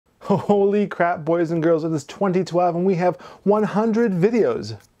Holy crap, boys and girls, it is 2012 and we have 100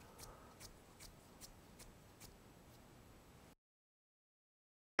 videos.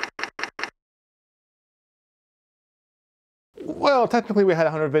 Well, technically we had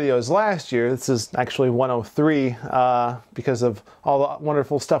 100 videos last year. This is actually 103 because of all the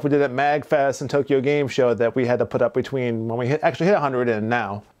wonderful stuff we did at MagFest and Tokyo Game Show that we had to put up between when we actually hit 100 and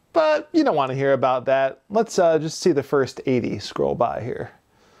now. But you don't want to hear about that. Let's just see the first 80 scroll by here.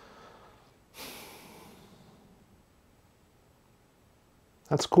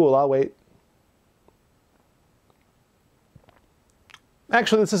 That's cool, I'll wait.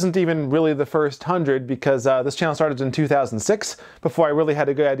 Actually, this isn't even really the first 100 because this channel started in 2006 before I really had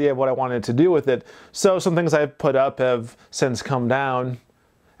a good idea of what I wanted to do with it. So some things I've put up have since come down.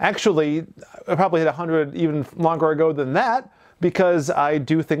 Actually, I probably hit 100 even longer ago than that because I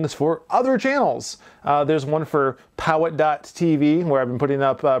do things for other channels. There's one for Powit.tv where I've been putting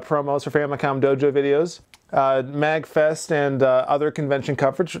up promos for Famicom Dojo videos. MagFest and other convention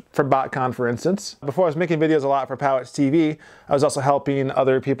coverage for BotCon, for instance. Before I was making videos a lot for Powit's TV, I was also helping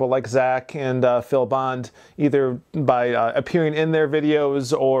other people like Zach and Phil Bond, either by appearing in their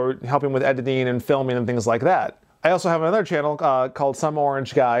videos or helping with editing and filming and things like that. I also have another channel called Some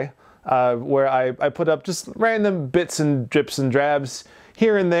Orange Guy, where I put up just random bits and drips and drabs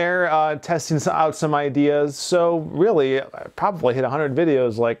here and there, testing out some ideas. So really, I probably hit 100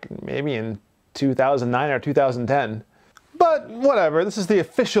 videos like maybe in 2009 or 2010. But whatever, this is the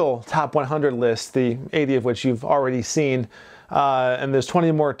official top 100 list, the 80 of which you've already seen, and there's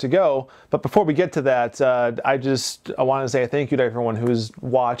 20 more to go. But before we get to that, I want to say thank you to everyone who's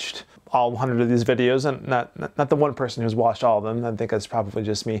watched all 100 of these videos, and not the one person who's watched all of them. I think that's probably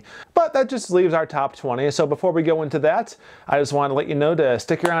just me. But that just leaves our top 20. So before we go into that, I just want to let you know to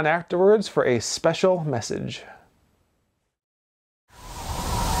stick around afterwards for a special message.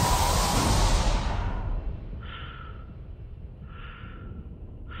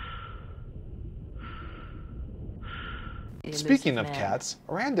 Speaking of cats,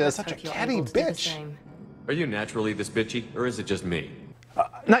 Miranda is such a catty bitch. Are you naturally this bitchy, or is it just me?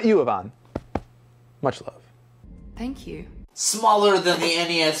 Not you, Yvonne. Much love. Thank you. Smaller than the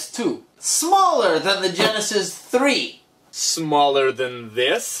NES 2. Smaller than the Genesis 3. Smaller than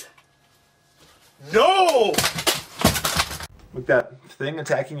this? No! Look, that thing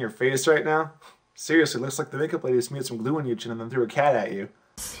attacking your face right now? Seriously, looks like the makeup lady smeared some glue on your chin and then threw a cat at you.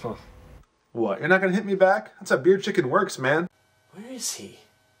 Huh. What, you're not gonna hit me back? That's how Beard Chicken works, man. Where is he?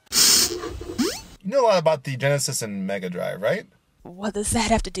 You know a lot about the Genesis and Mega Drive, right? What does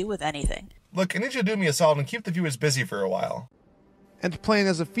that have to do with anything? Look, I need you to do me a solid and keep the viewers busy for a while. And playing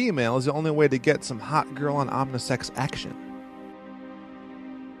as a female is the only way to get some hot girl on omnisex action.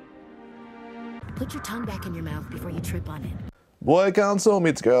 Put your tongue back in your mouth before you trip on it. Boy console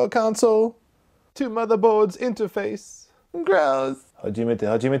meets girl console. Two motherboards interface. Gross.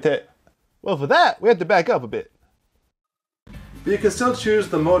 Hajimete. Well, for that, we have to back up a bit. But you can still choose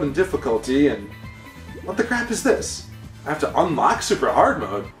the mode and difficulty, and what the crap is this? I have to unlock super hard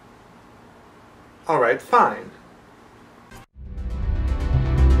mode? Alright, fine.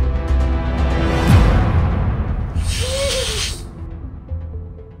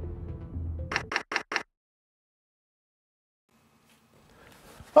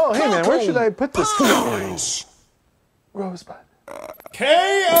 Oh, hey man, where should I put this? Rosebud.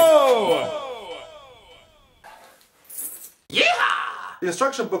 KO! Yeah! The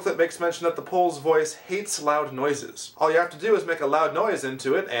instruction booklet makes mention that the Pole's voice hates loud noises. All you have to do is make a loud noise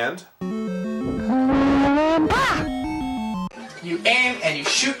into it and... You aim and you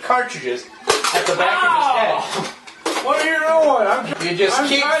shoot cartridges at the back of his head. What do you know? You just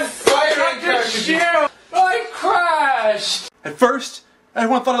keep firing cartridges. I crashed! At first,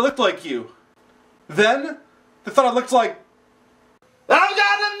 everyone thought I looked like you. Then, they thought I looked like... I've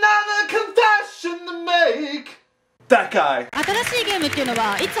got another confession to make! That guy. 新しいゲームっていうの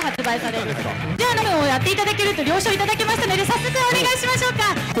はいつ発売されるんですか？じゃあ何をやっていただけると了承いただけましたので早速お願いしましょう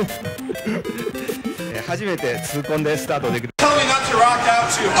か。初めて痛恨でスタートできる。 Tell me not to rock out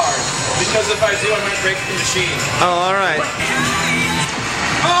too hard, because if I do, I might break the machine. Oh, alright.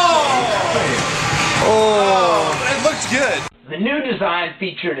 Oh, it looks good. The new design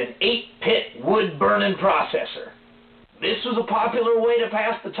featured an 8-pit wood-burning processor. This was a popular way to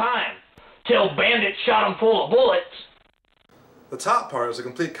pass the time, till bandits shot them full of bullets. The top part is a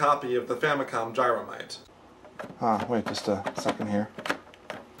complete copy of the Famicom Gyromite. Wait just a second here.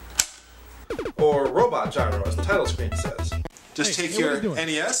 Or Robot Gyro, as the title screen says. Just take your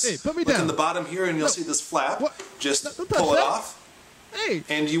NES, look in the bottom here and you'll see this flap. Just pull it off,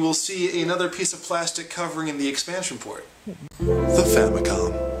 and you will see another piece of plastic covering the expansion port. The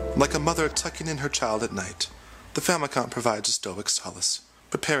Famicom. Like a mother tucking in her child at night, the Famicom provides a stoic solace,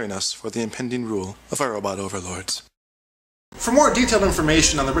 preparing us for the impending rule of our robot overlords. For more detailed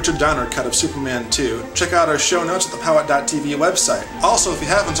information on the Richard Donner cut of Superman 2, check out our show notes at the Powit.tv website. Also, if you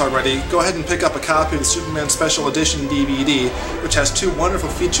haven't already, go ahead and pick up a copy of the Superman Special Edition DVD, which has 2 wonderful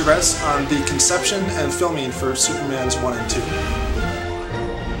featurettes on the conception and filming for Superman's 1 and 2.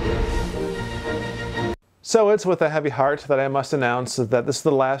 So it's with a heavy heart that I must announce that this is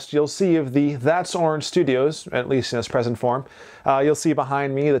the last you'll see of the That's Orange Studios, at least in its present form. You'll see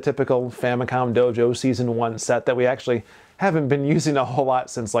behind me the typical Famicom Dojo Season 1 set that we actually haven't been using a whole lot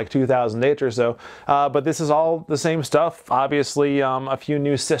since like 2008 or so. But this is all the same stuff. Obviously, a few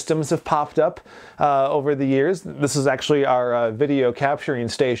new systems have popped up over the years. This is actually our video capturing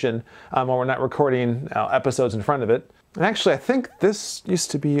station where we're not recording episodes in front of it. And actually, I think this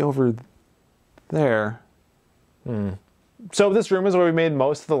used to be over there. So this room is where we made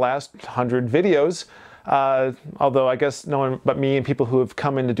most of the last 100 videos. Although I guess no one but me and people who have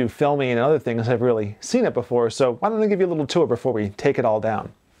come in to do filming and other things have really seen it before, so why don't I give you a little tour before we take it all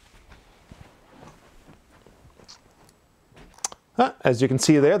down. As you can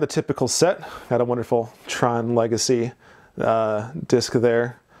see there, the typical set. Got a wonderful Tron Legacy disc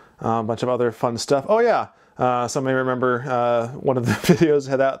there. A bunch of other fun stuff. Oh yeah, some may remember one of the videos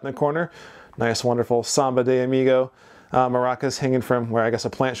had out in the corner. Nice, wonderful Samba de Amigo. Maracas hanging from where I guess a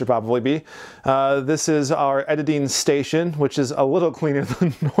plant should probably be. This is our editing station, which is a little cleaner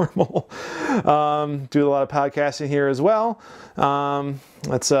than normal. Do a lot of podcasting here as well.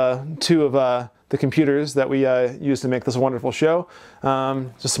 That's 2 of the computers that we use to make this wonderful show.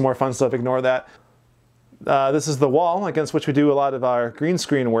 Just some more fun stuff, ignore that. This is the wall against which we do a lot of our green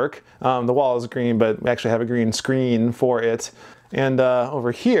screen work. The wall is green, but we actually have a green screen for it. And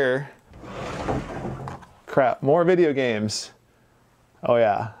over here, crap, more video games. Oh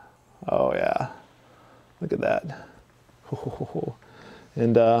yeah, oh yeah. Look at that.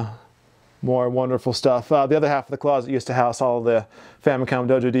 And more wonderful stuff. The other half of the closet used to house all the Famicom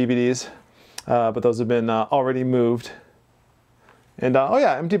Dojo DVDs, but those have been already moved. And oh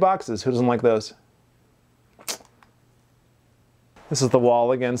yeah, empty boxes. Who doesn't like those? This is the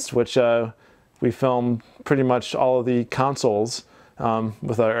wall against which we film pretty much all of the consoles.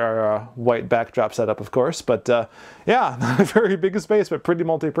 With our white backdrop setup, of course, but yeah, not a very big space, but pretty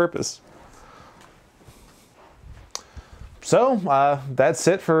multi-purpose. So that's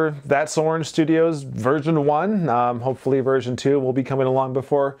it for That's Orange Studios version 1. Hopefully version 2 will be coming along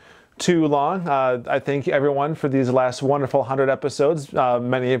before too long. I thank everyone for these last wonderful 100 episodes,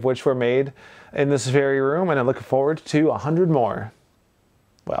 many of which were made in this very room, and I look forward to 100 more.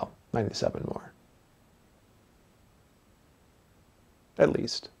 Well, 97 more. At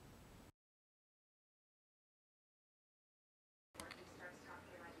least.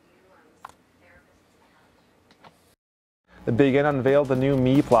 The Big N unveiled the new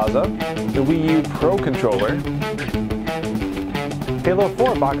Mi Plaza, the Wii U Pro controller, Halo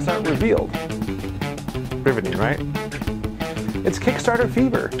 4 box art revealed. Riveting, right? It's Kickstarter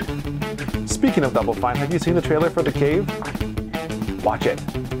fever. Speaking of Double Fine, have you seen the trailer for The Cave? Watch it.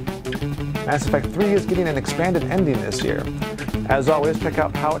 Mass Effect 3 is getting an expanded ending this year. As always, check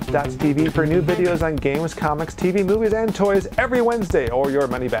out Powit.tv for new videos on games, comics, TV, movies, and toys every Wednesday, or your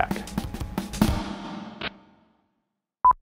money back.